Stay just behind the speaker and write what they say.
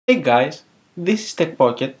Hey guys, this is Tech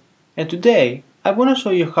Pocket, and today I want to show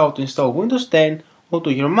you how to install Windows 10 onto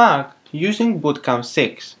your Mac using BootCamp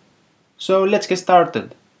 6. So let's get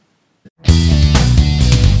started.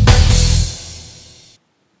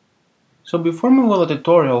 So before moving on the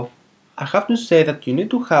tutorial, I have to say that you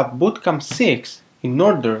need to have BootCamp 6 in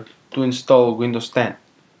order to install Windows 10.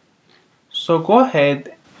 So go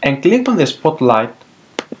ahead and click on the spotlight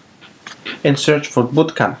and search for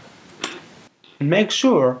BootCamp. And make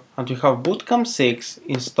sure that you have BootCamp 6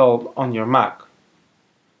 installed on your Mac.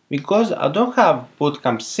 Because I don't have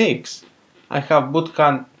BootCamp 6, I have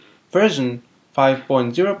BootCamp version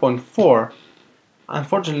 5.0.4.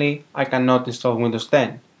 Unfortunately, I cannot install Windows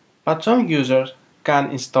 10, but some users can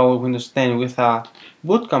install Windows 10 with a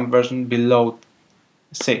BootCamp version below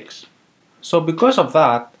 6. So because of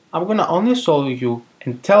that, I'm gonna only show you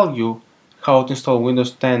and tell you how to install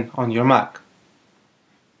Windows 10 on your Mac.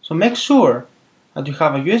 So make sure that you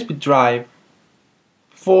have a USB drive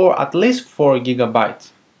for at least 4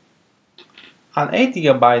 GB. An 8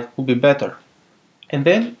 GB would be better. And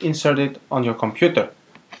then insert it on your computer.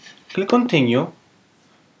 Click continue,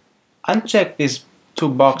 uncheck these two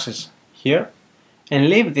boxes here and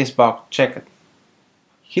leave this box checked.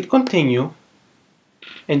 Hit continue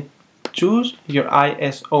and choose your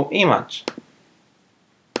ISO image.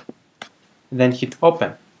 Then hit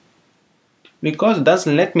open. Because it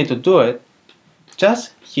doesn't let me to do it,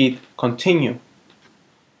 just hit continue.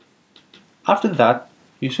 After that,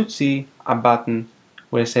 you should see a button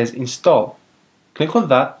where it says install. Click on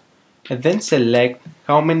that and then select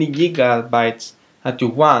how many gigabytes that you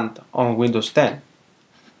want on Windows 10.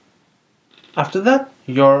 After that,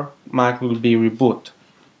 your Mac will be rebooted.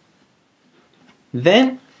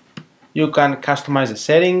 Then you can customize the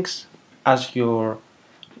settings as your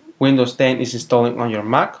Windows 10 is installing on your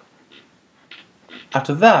Mac.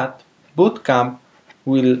 After that, BootCamp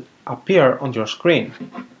will appear on your screen.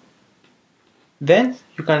 Then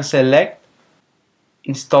you can select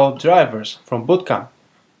install drivers from BootCamp,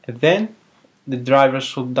 and then the drivers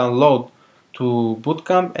should download to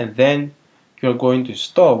BootCamp, and then you're going to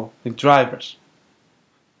install the drivers.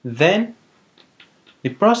 Then the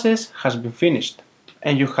process has been finished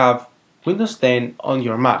and you have Windows 10 on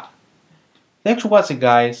your Mac. Thanks for watching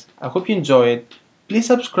guys, I hope you enjoyed. Please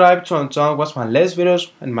subscribe to my channel to watch my latest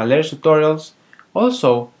videos and my latest tutorials.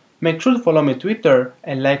 Also, make sure to follow me on Twitter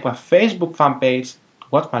and like my Facebook fan page to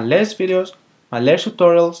watch my latest videos, my latest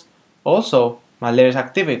tutorials, also my latest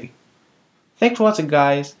activity. Thanks for watching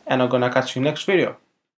guys, and I'm gonna catch you next video.